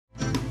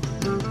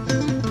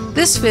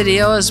This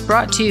video is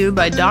brought to you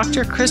by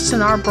Dr.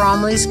 Kristen R.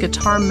 Bromley's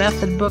Guitar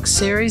Method Book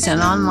Series and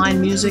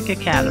Online Music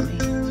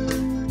Academy.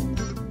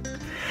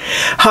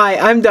 Hi,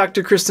 I'm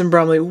Dr. Kristen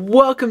Bromley.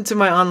 Welcome to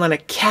my online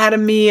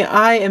academy.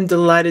 I am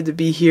delighted to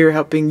be here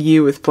helping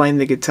you with playing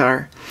the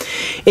guitar.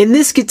 In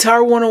this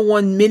Guitar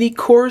 101 mini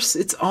course,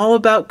 it's all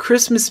about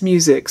Christmas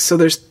music. So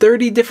there's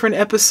 30 different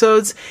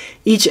episodes.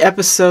 Each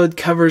episode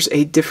covers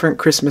a different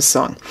Christmas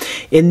song.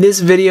 In this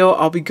video,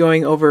 I'll be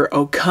going over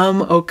O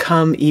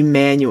Come,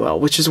 Emmanuel,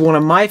 which is one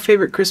of my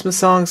favorite Christmas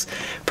songs.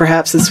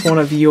 Perhaps it's one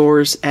of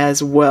yours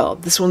as well.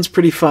 This one's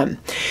pretty fun.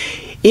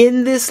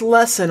 In this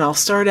lesson, I'll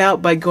start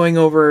out by going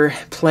over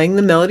playing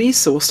the melody,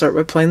 so we'll start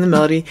by playing the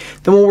melody.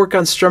 Then we'll work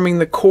on strumming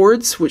the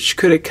chords, which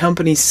could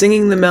accompany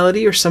singing the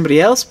melody or somebody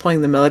else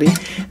playing the melody.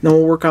 And then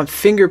we'll work on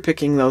finger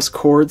picking those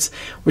chords,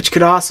 which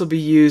could also be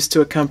used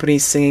to accompany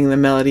singing the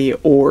melody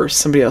or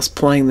somebody else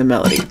playing the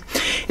melody.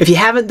 If you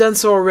haven't done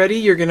so already,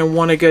 you're going to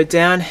want to go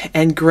down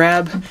and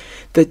grab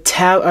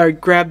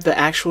the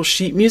actual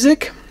sheet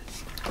music,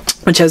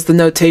 which has the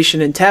notation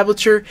in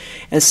tablature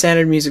and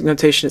standard music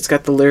notation. It's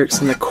got the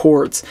lyrics and the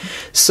chords.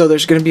 So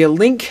there's going to be a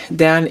link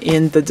down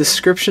in the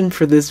description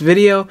for this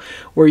video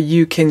where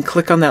you can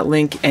click on that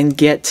link and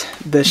get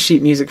the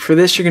sheet music. For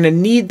this, you're going to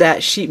need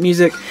that sheet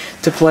music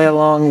to play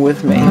along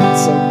with me.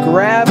 So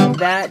grab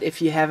that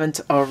if you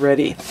haven't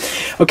already.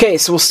 Okay,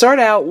 so we'll start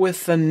out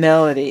with the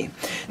melody.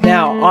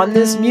 Now, on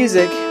this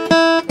music,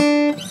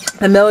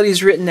 the melody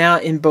is written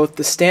out in both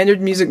the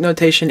standard music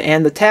notation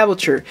and the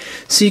tablature,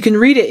 so you can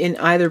read it in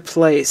either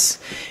place.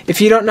 If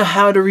you don't know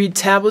how to read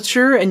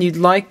tablature and you'd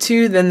like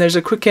to, then there's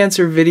a quick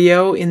answer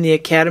video in the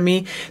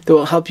Academy that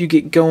will help you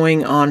get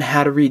going on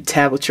how to read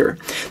tablature.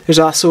 There's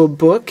also a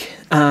book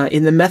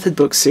in the method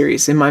book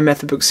series, in my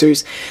method book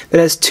series, that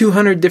has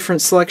 200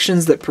 different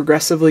selections that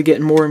progressively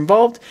get more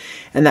involved,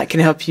 and that can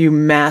help you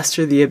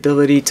master the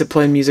ability to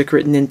play music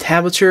written in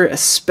tablature,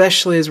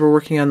 especially as we're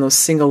working on those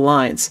single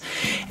lines.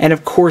 And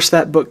of course,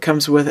 that book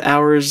comes with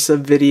hours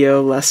of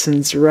video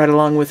lessons right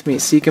along with me,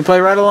 so you can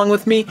play right along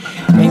with me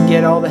and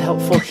get all the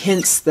helpful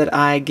hints that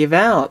I give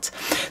out.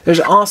 There's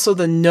also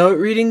the note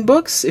reading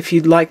books if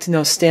you'd like to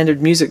know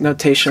standard music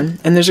notation,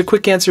 and there's a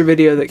quick answer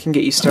video that can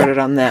get you started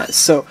on that.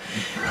 So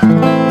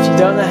if you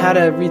don't know how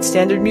to read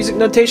standard music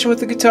notation with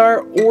the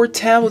guitar or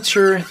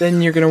tablature,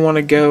 then you're going to want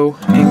to go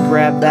and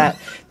grab that.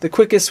 The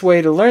quickest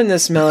way to learn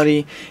this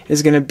melody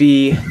is going to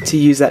be to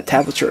use that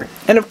tablature.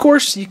 And of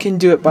course, you can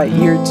do it by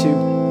ear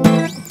too.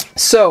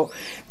 So,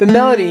 the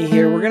melody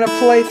here, we're going to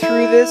play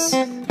through this.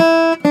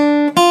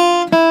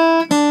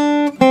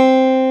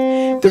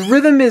 The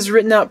rhythm is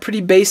written out pretty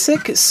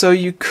basic, so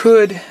you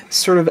could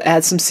sort of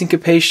add some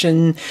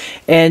syncopation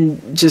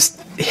and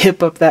just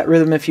hip up that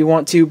rhythm if you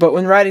want to, but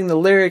when writing the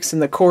lyrics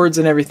and the chords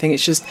and everything,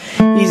 it's just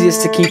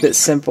easiest to keep it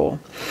simple.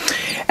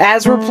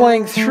 As we're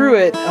playing through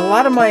it, a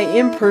lot of my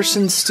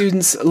in-person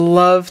students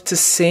love to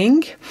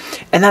sing,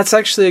 and that's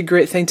actually a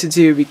great thing to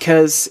do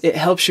because it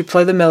helps you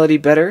play the melody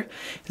better,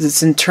 because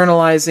it's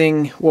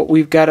internalizing what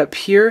we've got up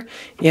here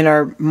in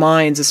our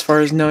minds as far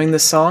as knowing the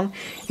song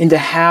into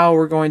how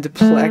we're going to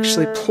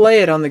actually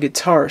play it on the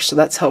guitar, so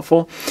that's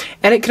helpful.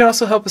 And it can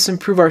also help us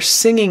improve our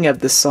singing of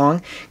the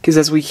song, because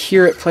as we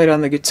hear it played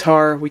on the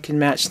guitar, we can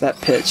match that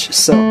pitch.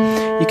 So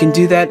you can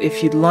do that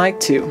if you'd like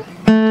to.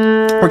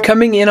 We're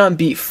coming in on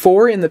beat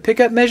 4 in the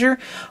pickup measure.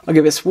 I'll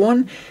give us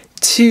 1,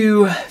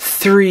 2,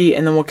 3,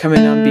 and then we'll come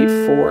in on beat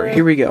 4.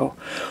 Here we go.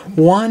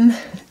 1,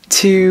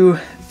 2,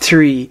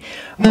 3.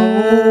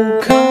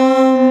 Oh,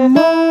 come,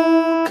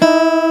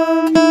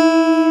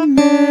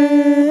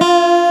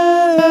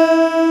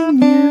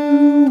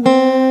 Emmanuel,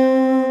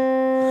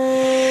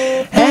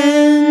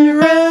 and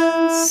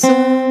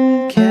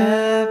ransom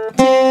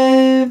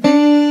captive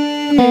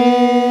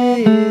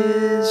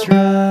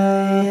Israel.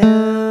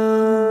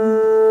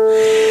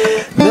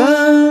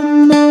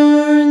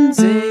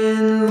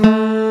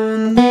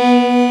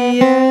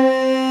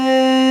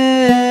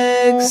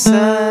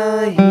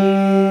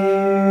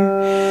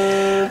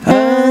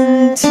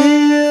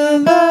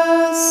 Until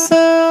the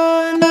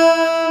Son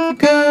of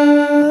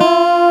God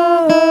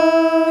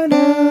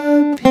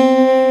appear.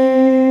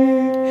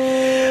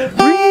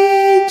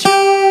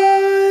 Rejoice,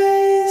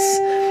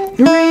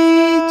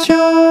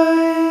 rejoice,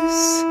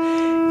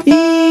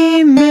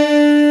 Emmanuel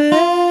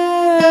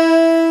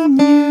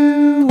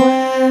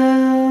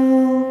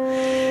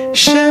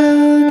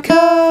shall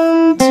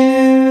come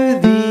to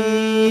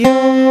thee,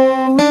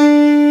 O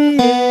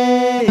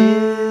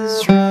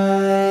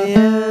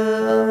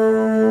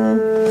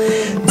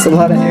It's a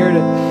lot of air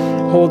to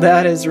hold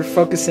out as we're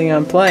focusing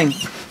on playing.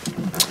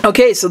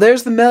 Okay, so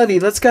there's the melody.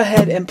 Let's go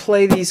ahead and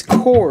play these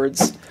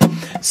chords.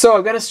 So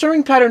I've got a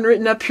strumming pattern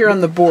written up here on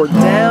the board.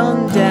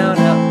 Down, down,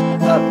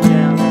 up, up,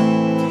 down,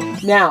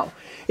 up. Now,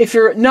 if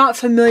you're not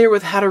familiar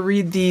with how to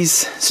read these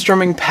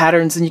strumming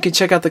patterns, then you can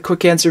check out the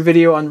quick answer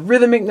video on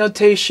rhythmic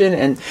notation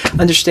and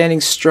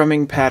understanding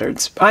strumming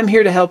patterns. I'm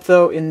here to help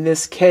though in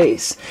this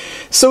case.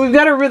 So we've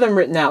got a rhythm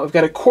written out. We've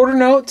got a quarter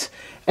note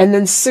and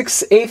then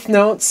 6/8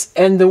 notes,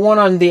 and the one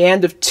on the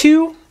end of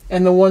 2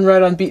 and the one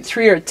right on beat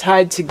 3 are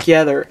tied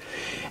together.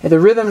 And the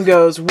rhythm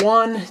goes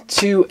 1,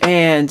 2,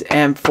 and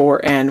M4,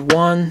 and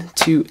 1,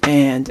 2,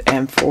 and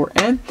M4,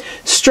 and.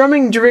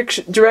 Strumming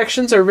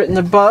directions are written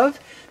above.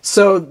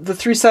 So the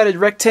three-sided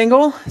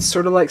rectangle,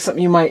 sort of like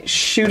something you might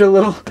shoot a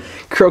little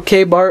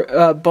croquet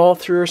ball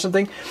through or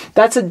something.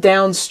 That's a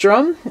down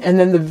strum, and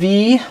then the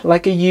V,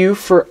 like a U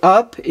for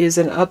up, is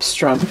an up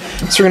strum.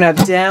 So we're going to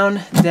have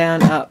down,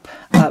 down, up,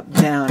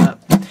 down, up.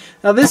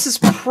 Now this is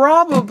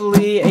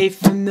probably a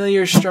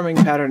familiar strumming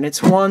pattern.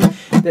 It's one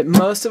that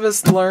most of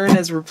us learn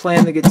as we're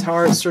playing the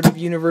guitar. It's sort of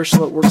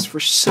universal. It works for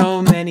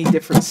so many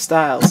different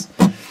styles.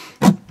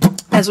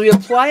 As we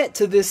apply it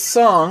to this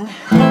song,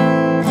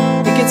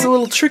 it gets a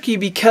little tricky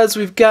because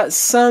we've got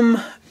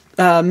some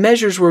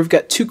measures where we've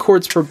got 2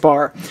 chords per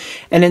bar,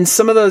 and in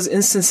some of those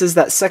instances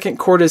that second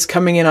chord is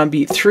coming in on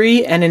beat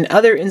 3, and in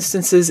other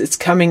instances it's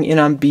coming in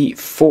on beat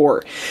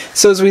 4.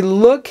 So as we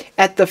look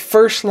at the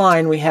first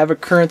line, we have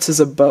occurrences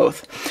of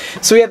both.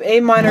 So we have A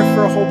minor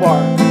for a whole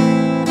bar.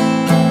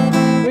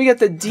 We got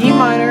the D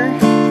minor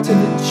to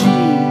the G.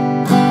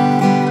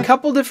 A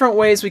couple different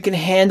ways we can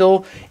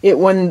handle it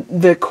when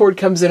the chord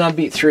comes in on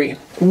beat 3.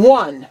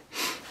 One,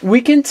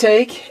 we can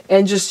take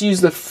and just use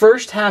the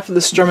first half of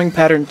the strumming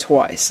pattern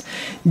twice.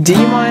 D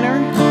minor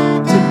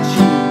to G.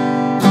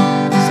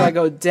 So I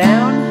go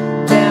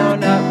down,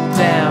 down, up,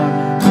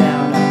 down,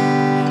 down,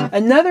 up.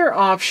 Another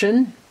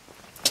option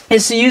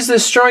is to use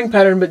this strumming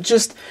pattern, but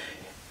just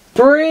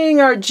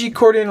bring our G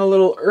chord in a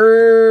little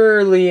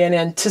early in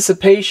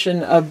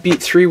anticipation of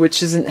beat 3,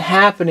 which isn't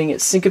happening.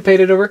 It's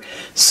syncopated over.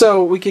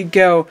 So we could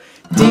go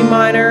D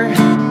minor,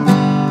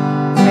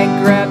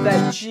 and grab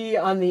that G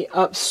on the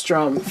up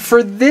strum.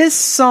 For this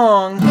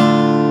song,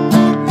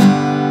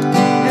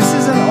 this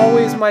isn't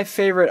always my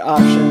favorite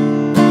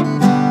option.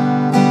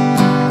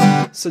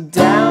 So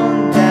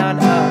down, down,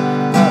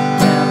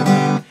 up,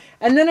 down.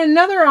 And then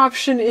another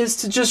option is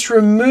to just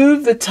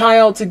remove the tie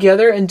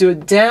altogether and do a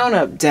down,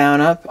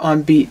 up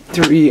on beat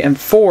 3 and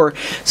 4.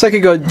 So I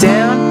could go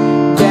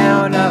down,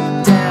 down,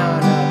 up,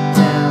 down, up,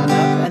 down,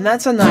 up. And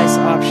that's a nice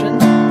option.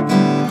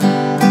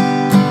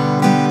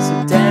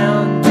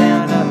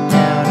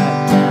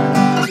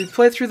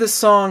 Play through the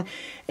song,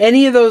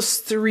 any of those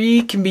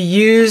 3 can be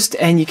used,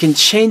 and you can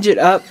change it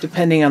up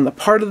depending on the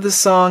part of the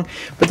song,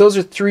 but those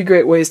are 3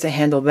 great ways to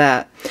handle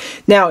that.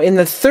 Now in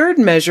the third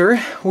measure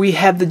we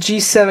have the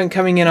G7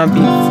 coming in on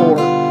beat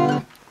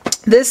 4.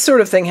 This sort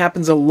of thing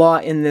happens a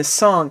lot in this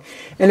song,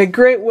 and a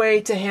great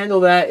way to handle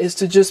that is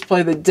to just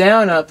play the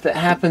down up that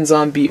happens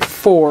on beat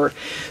 4.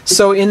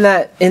 So in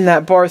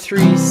that bar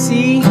 3,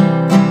 C,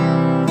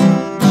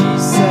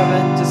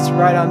 G7, just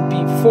right on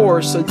beat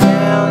 4, so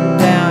down,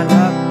 down,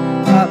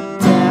 up,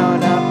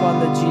 down, up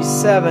on the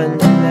G7,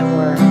 and then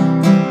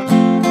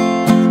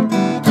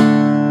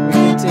we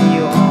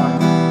continue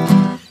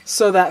on.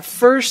 So that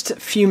first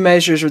few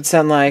measures would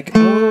sound like,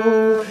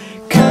 oh,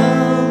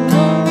 come,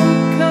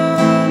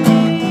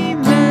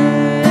 Emmanuel,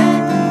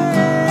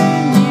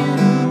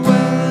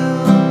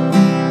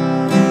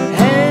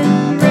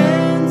 and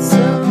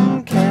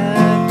ransom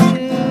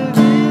captive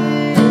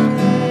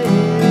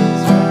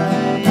Israel.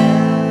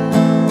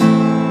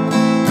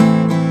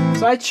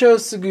 So I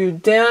chose to go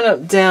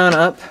down,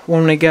 up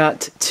when we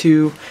got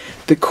to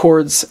the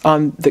chords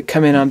that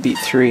come in on beat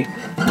 3.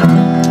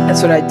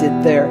 That's what I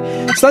did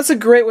there. So that's a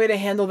great way to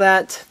handle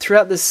that.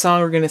 Throughout this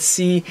song, we're going to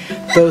see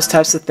those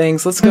types of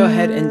things. Let's go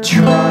ahead and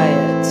try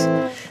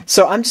it.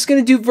 So I'm just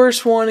going to do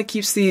verse 1. It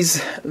keeps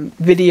these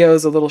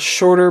videos a little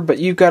shorter, but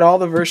you've got all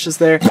the verses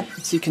there,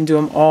 so you can do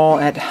them all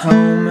at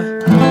home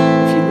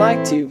if you'd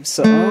like to.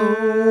 So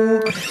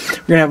we're going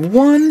to have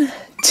 1,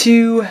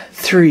 2,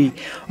 3.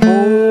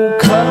 Oh,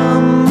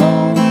 come,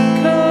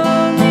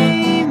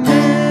 Emmanuel,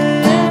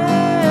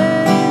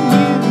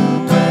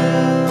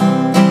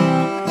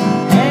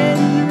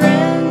 and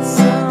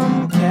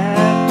ransom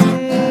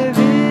captive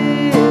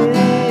Israel,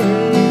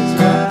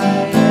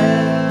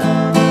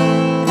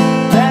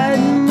 that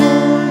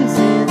mourns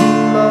in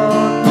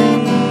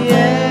lonely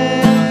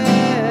exile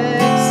here,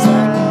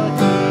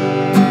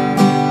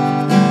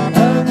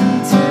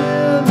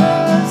 until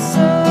the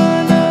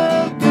Son of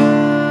God appear.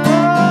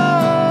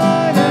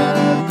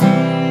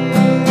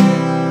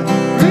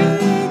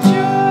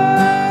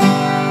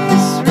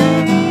 Rejoice,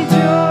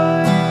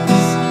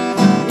 rejoice,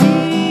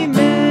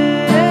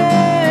 Emmanuel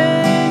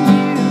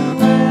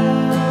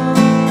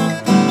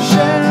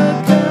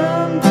shall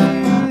come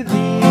to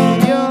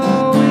thee, O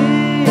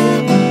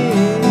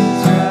Israel.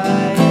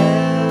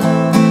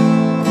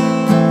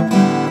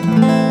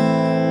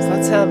 So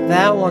that's how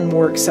that one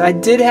works. I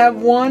did have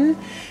one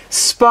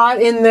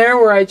spot in there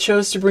where I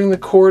chose to bring the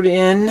chord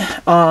in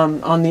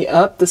on the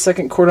up, the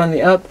second chord on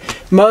the up.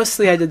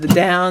 Mostly I did the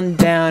down,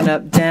 down,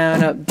 up,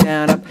 down, up,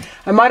 down, up.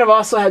 I might have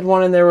also had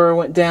one in there where I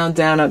went down,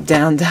 down, up,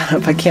 down, down,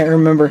 up. I can't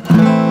remember.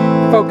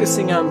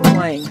 Focusing on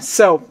playing.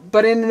 So,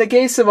 but in the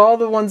case of all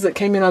the ones that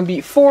came in on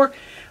beat 4,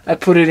 I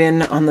put it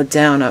in on the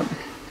down, up.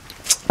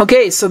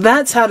 Okay, so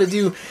that's how to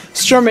do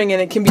strumming,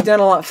 and it can be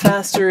done a lot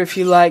faster if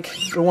you like,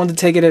 or want to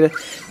take it at a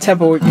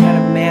tempo where you kind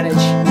of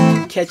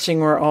manage catching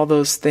where all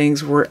those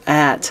things were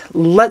at.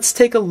 Let's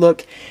take a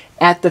look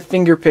at the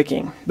finger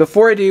picking.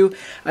 Before I do,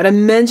 I'd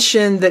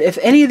mention that if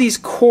any of these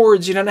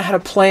chords you don't know how to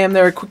play them,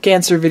 there are quick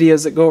answer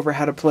videos that go over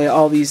how to play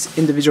all these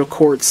individual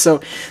chords. So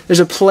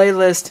there's a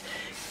playlist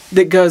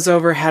that goes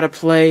over how to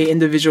play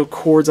individual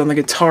chords on the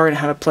guitar and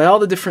how to play all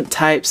the different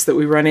types that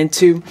we run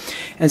into.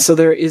 And so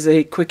there is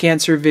a quick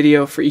answer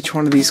video for each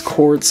one of these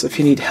chords if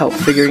you need help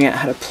figuring out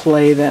how to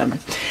play them.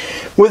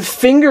 With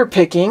finger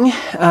picking,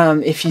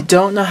 if you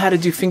don't know how to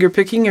do finger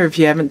picking, or if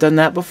you haven't done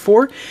that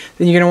before,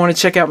 then you're going to want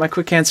to check out my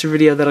quick answer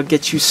video that'll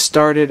get you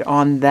started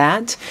on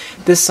that.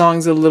 This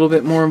song's a little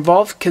bit more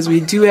involved because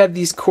we do have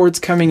these chords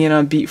coming in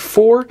on beat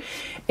 4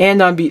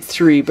 and on beat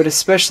 3, but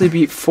especially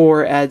beat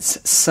 4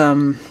 adds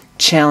some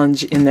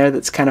challenge in there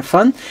that's kind of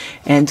fun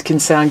and can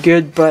sound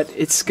good, but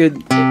it's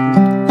good.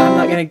 I'm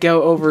not going to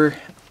go over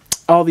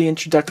all the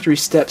introductory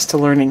steps to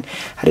learning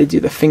how to do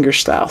the finger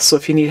style, so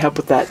if you need help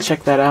with that,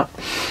 check that out.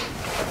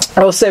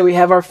 I will say we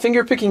have our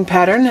finger picking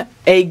pattern,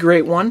 a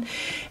great one.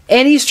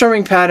 Any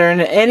strumming pattern,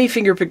 any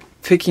finger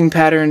picking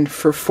pattern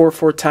for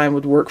 4/4 time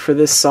would work for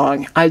this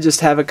song. I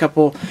just have a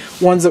couple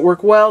ones that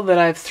work well that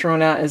I've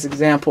thrown out as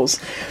examples.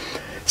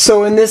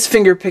 So in this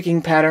finger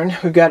picking pattern,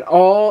 we've got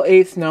all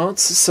 8th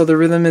notes, so the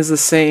rhythm is the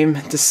same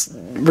just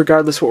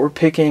regardless what we're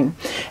picking.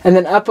 And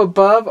then up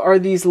above are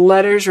these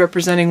letters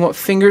representing what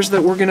fingers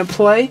that we're going to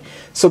play.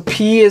 So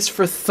P is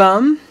for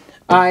thumb,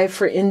 I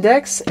for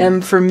index,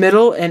 M for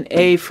middle, and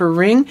A for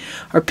ring.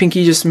 Our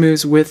pinky just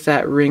moves with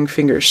that ring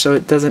finger, so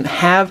it doesn't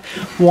have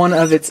one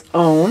of its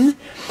own.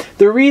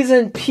 The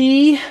reason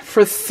P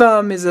for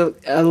thumb is a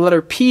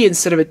letter P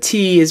instead of a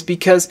T is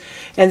because,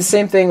 and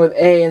same thing with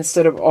A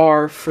instead of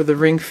R for the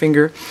ring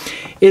finger,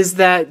 is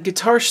that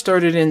guitar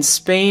started in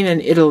Spain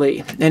and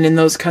Italy, and in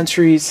those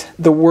countries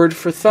the word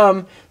for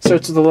thumb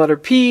starts with the letter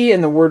P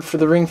and the word for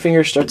the ring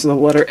finger starts with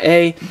the letter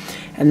A,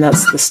 and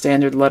that's the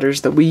standard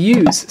letters that we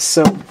use.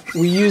 So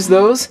we use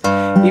those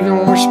even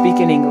when we're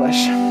speaking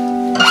English.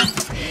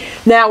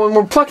 Now, when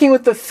we're plucking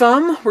with the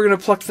thumb, we're going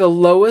to pluck the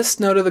lowest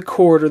note of the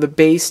chord, or the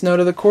bass note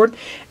of the chord.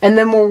 And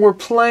then when we're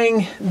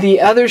playing the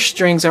other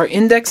strings, our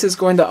index is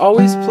going to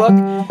always pluck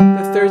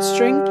the 3rd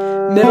string,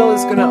 middle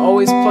is going to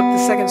always pluck the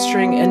 2nd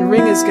string, and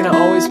ring is going to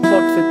always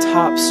pluck the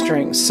top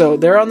string. So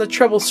they're on the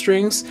treble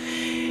strings.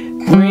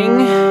 Ring,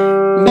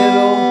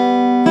 middle,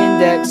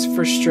 index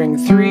for string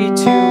 3,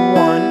 2,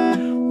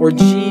 1, or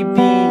G,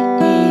 B,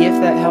 E, if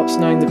that helps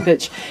knowing the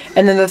pitch.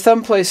 And then the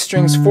thumb plays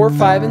strings 4,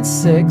 5, and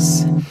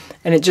 6.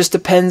 And it just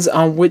depends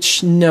on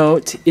which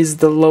note is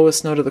the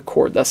lowest note of the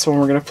chord. That's the one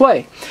we're going to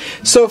play.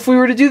 So if we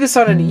were to do this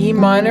on an E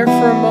minor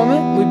for a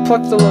moment, we'd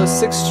pluck the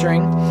lowest 6th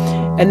string,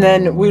 and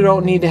then we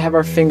don't need to have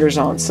our fingers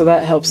on, so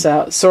that helps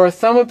out. So our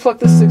thumb would pluck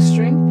the 6th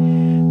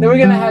string, then we're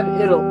going to have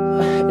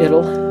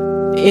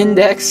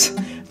index,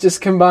 just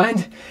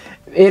combined.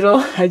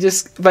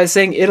 By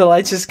saying idle,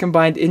 I just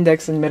combined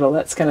index and middle.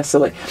 That's kind of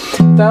silly.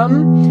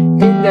 Thumb,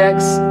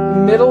 index,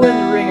 middle,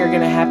 and ring are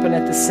going to happen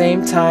at the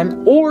same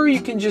time, or you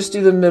can just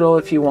do the middle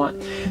if you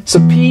want. So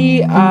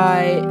P,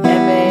 I, M,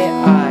 A,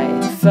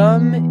 I,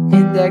 thumb,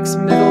 index,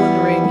 middle,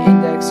 and ring,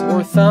 index,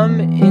 or thumb,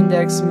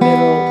 index,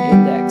 middle,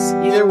 index.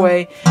 Either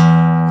way,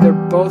 they're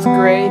both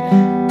great.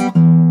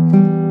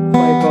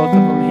 Play both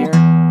of them here.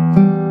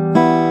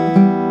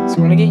 So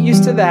we're going to get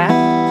used to that.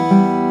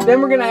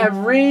 Then we're going to have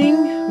ring,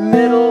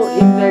 middle,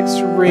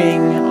 index,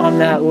 ring on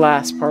that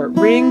last part.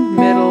 Ring,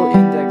 middle,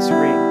 index,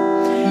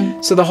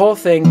 ring. So the whole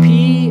thing,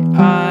 P,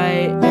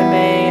 I, M,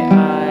 A,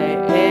 I,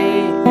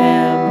 A,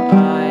 M,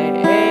 I,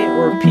 A,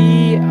 or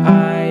P,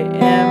 I,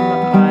 M,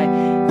 I,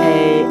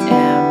 A,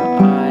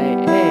 M, I,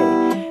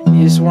 A.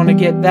 You just want to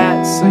get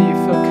that so you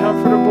feel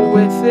comfortable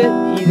with it.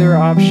 Either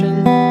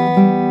option.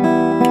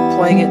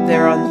 Playing it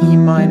there on E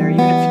minor, even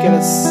if you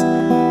gotta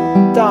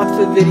stop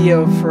the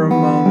video for a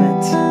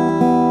moment.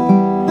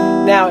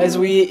 Now, as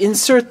we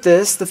insert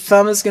this, the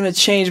thumb is going to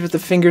change, but the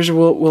fingers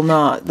will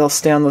not. They'll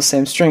stay on those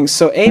same strings.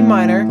 So A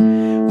minor,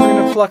 we're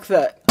going to pluck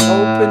the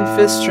open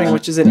 5th string,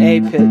 which is an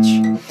A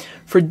pitch.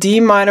 For D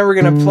minor,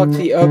 we're going to pluck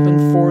the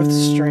open 4th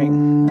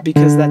string,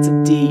 because that's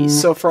a D.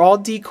 So for all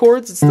D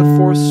chords, it's the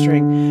 4th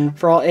string.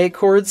 For all A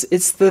chords,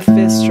 it's the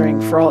 5th string.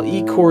 For all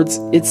E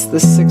chords, it's the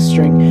 6th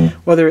string,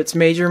 whether it's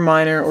major,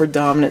 minor, or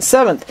dominant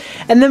 7th.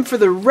 And then for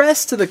the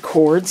rest of the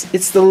chords,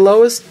 it's the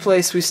lowest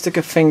place we stick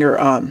a finger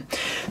on.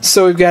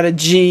 So we've got a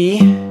G,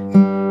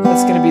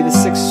 that's going to be the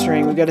 6th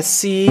string. We've got a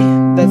C,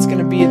 that's going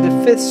to be the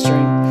 5th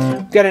string.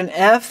 We've got an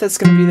F, that's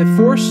going to be the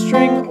 4th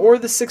string or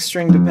the 6th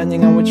string,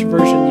 depending on which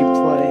version you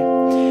play.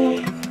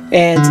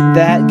 And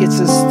that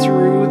gets us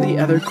through the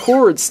other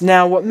chords.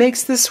 Now, what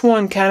makes this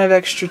one kind of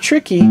extra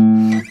tricky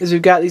is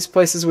we've got these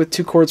places with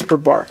 2 chords per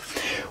bar.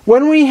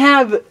 When we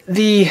have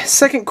the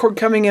 2nd chord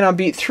coming in on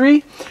beat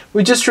 3,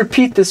 we just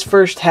repeat this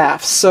first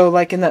half. So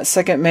like in that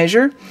 2nd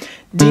measure,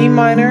 D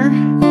minor,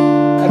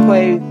 I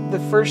play the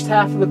first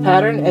half of the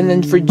pattern, and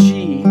then for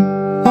G,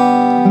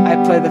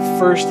 I play play the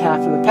first half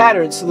of the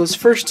pattern. So those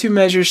first two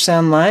measures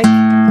sound like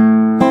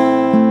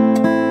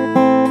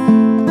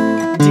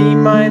D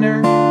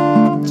minor,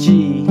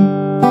 G.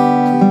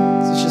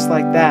 So it's just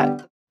like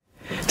that.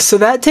 So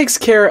that takes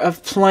care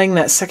of playing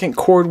that second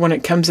chord when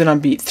it comes in on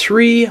beat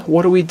 3.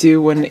 What do we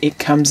do when it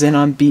comes in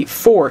on beat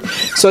 4?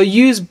 So I'll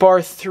use bar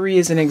 3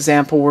 as an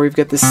example where we've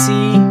got the C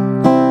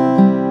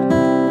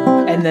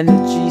and then the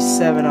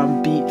G7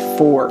 on beat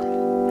 4.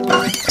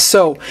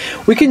 So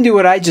we can do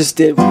what I just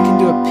did. We can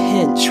do a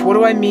pinch. What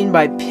do I mean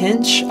by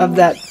pinch of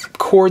that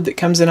chord that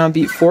comes in on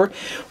beat 4?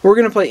 We're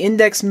going to play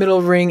index,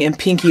 middle, ring, and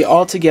pinky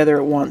all together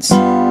at once.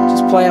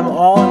 Just play them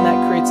all and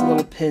that creates a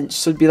little pinch.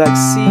 So it'd be like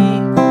C,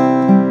 and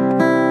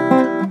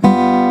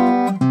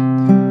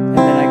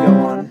then I go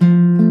on.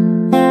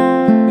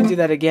 Let me do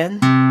that again.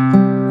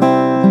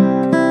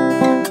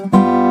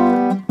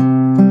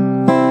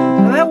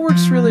 Now that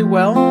works really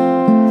well,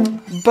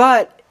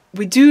 but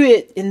we do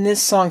it in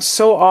this song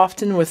so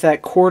often with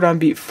that chord on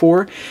beat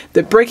 4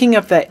 that breaking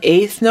up that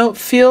eighth note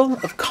feel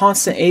of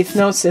constant eighth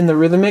notes in the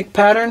rhythmic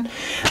pattern,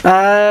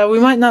 we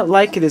might not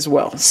like it as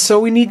well. So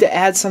we need to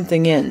add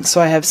something in. So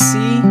I have C.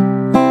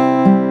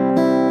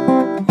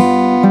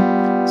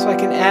 So I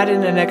can add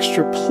in an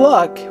extra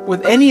pluck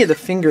with any of the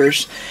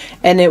fingers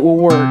and it will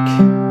work.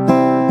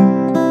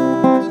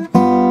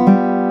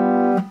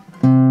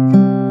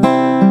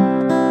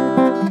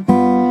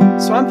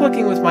 So I'm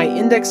plucking with my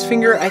index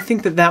finger. I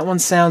think that that one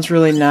sounds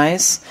really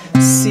nice.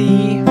 C,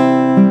 pinch,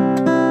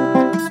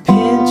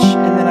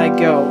 and then I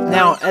go.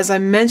 Now, as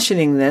I'm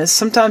mentioning this,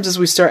 sometimes as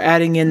we start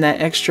adding in that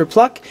extra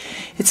pluck,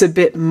 it's a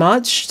bit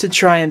much to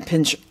try and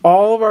pinch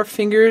all of our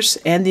fingers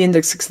and the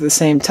index at the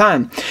same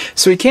time.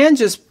 So we can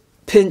just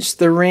pinch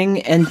the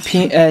ring and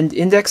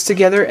index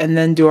together and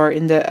then do our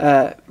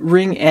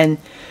ring and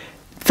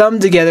thumb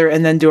together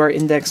and then do our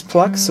index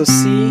pluck. So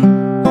C.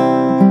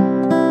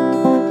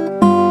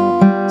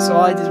 So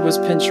all I did was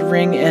pinch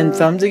ring and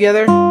thumb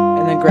together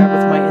and then grab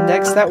with my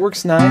index. That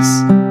works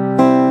nice.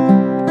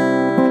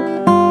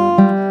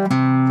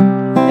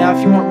 Now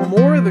if you want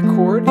more of the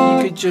chord,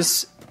 you could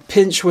just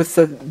pinch with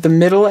the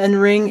middle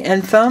and ring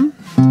and thumb.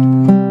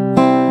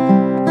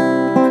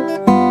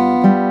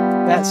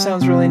 That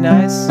sounds really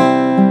nice.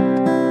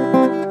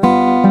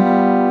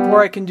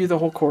 Or I can do the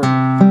whole chord.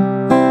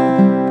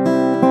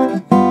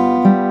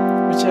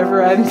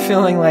 Whichever I'm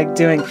feeling like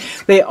doing.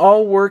 They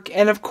all work,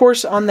 and of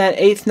course on that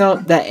eighth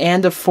note, that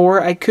and a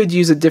 4, I could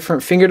use a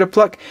different finger to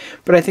pluck,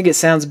 but I think it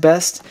sounds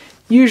best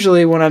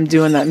usually when I'm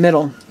doing that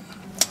middle.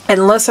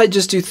 Unless I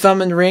just do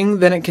thumb and ring,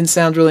 then it can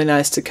sound really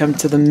nice to come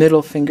to the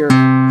middle finger.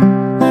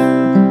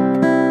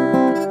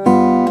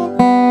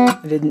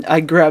 I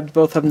grabbed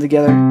both of them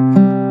together.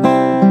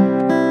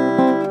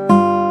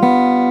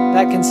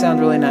 That can sound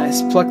really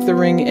nice. Pluck the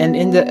ring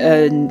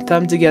and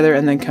thumb together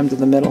and then come to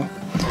the middle.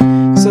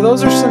 So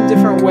those are some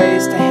different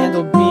ways to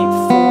handle beat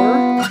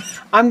 4.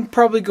 I'm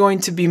probably going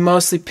to be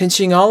mostly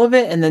pinching all of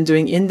it and then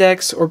doing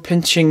index, or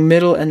pinching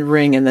middle and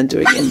ring and then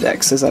doing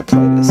index as I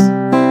play this.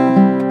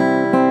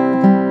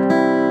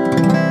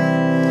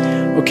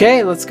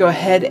 Okay, let's go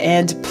ahead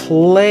and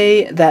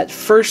play that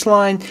first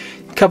line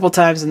a couple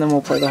times and then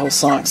we'll play the whole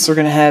song. So we're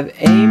going to have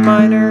A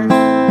minor,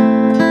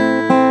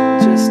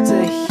 just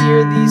to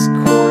hear these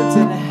chords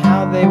and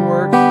how they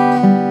work.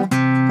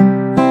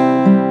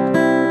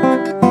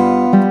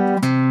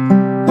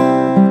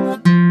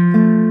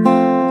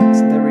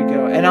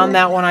 And on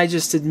that one I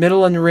just did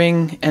middle and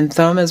ring and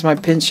thumb as my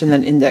pinch and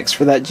then index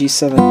for that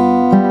G7.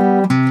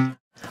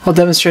 I'll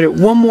demonstrate it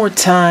one more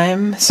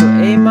time. So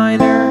A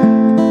minor,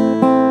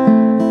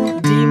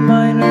 D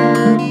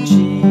minor,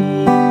 G,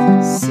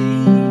 C.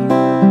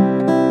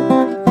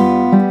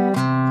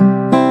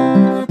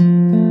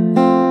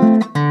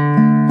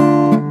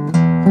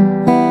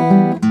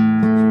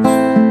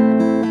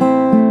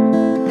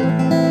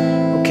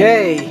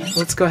 Okay,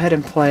 let's go ahead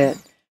and play it.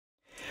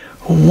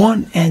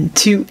 1 and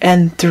 2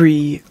 and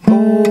 3.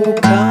 Oh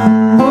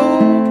come,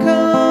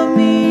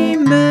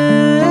 Emmanuel,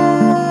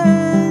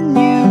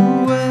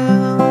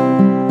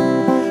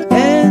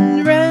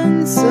 and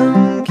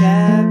ransom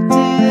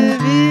captive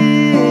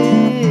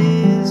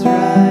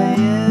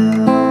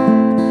Israel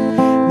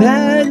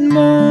that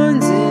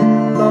mourns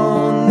in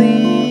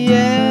lonely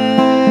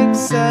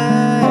exile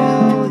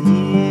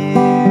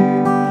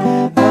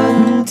here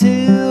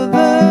until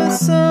the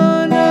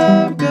Son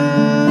of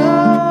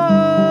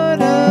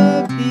God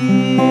appear.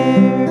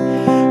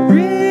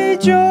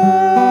 Rejoice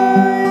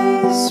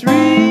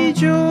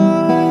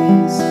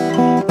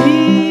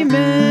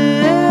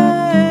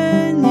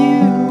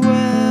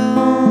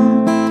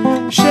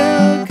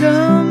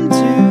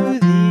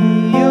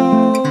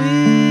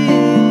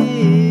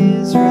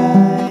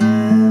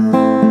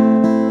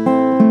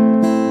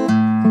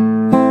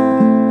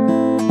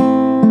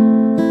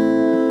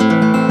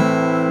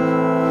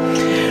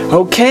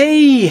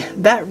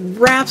that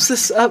wraps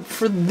us up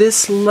for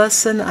this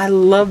lesson. I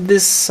love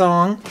this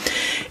song.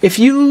 If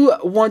you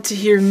want to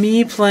hear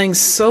me playing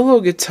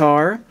solo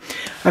guitar,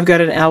 I've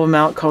got an album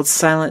out called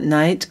Silent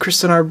Night,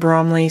 Kristen R.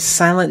 Bromley,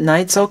 Silent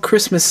Nights, all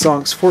Christmas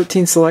songs,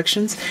 14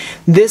 selections.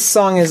 This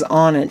song is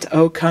on it,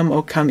 O Come,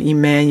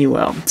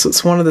 Emmanuel. So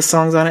it's one of the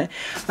songs on it.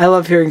 I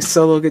love hearing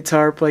solo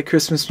guitar play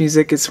Christmas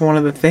music. It's one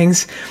of the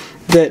things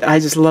that I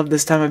just love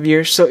this time of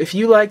year. So if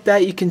you like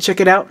that, you can check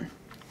it out.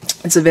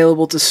 It's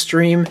available to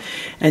stream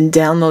and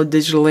download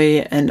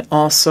digitally and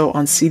also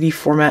on CD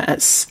format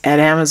at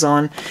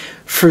Amazon.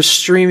 For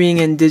streaming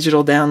and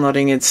digital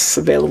downloading, it's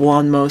available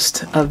on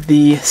most of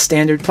the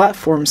standard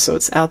platforms, so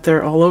it's out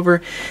there all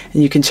over,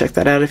 and you can check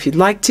that out if you'd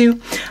like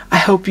to. I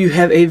hope you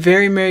have a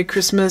very Merry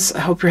Christmas. I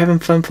hope you're having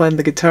fun playing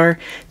the guitar.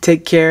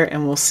 Take care,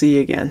 and we'll see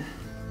you again.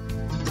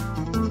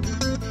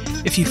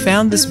 If you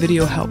found this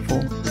video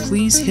helpful,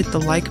 please hit the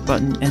like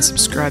button and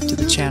subscribe to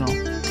the channel.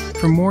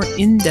 For more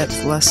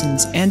in-depth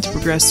lessons and to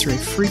progress through a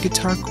free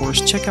guitar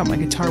course, check out my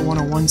Guitar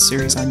 101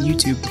 series on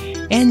YouTube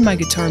and my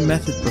guitar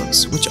method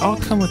books, which all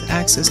come with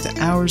access to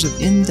hours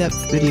of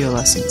in-depth video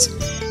lessons.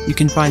 You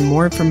can find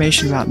more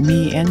information about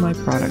me and my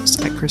products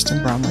at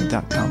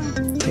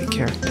kristenbromley.com. Take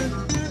care.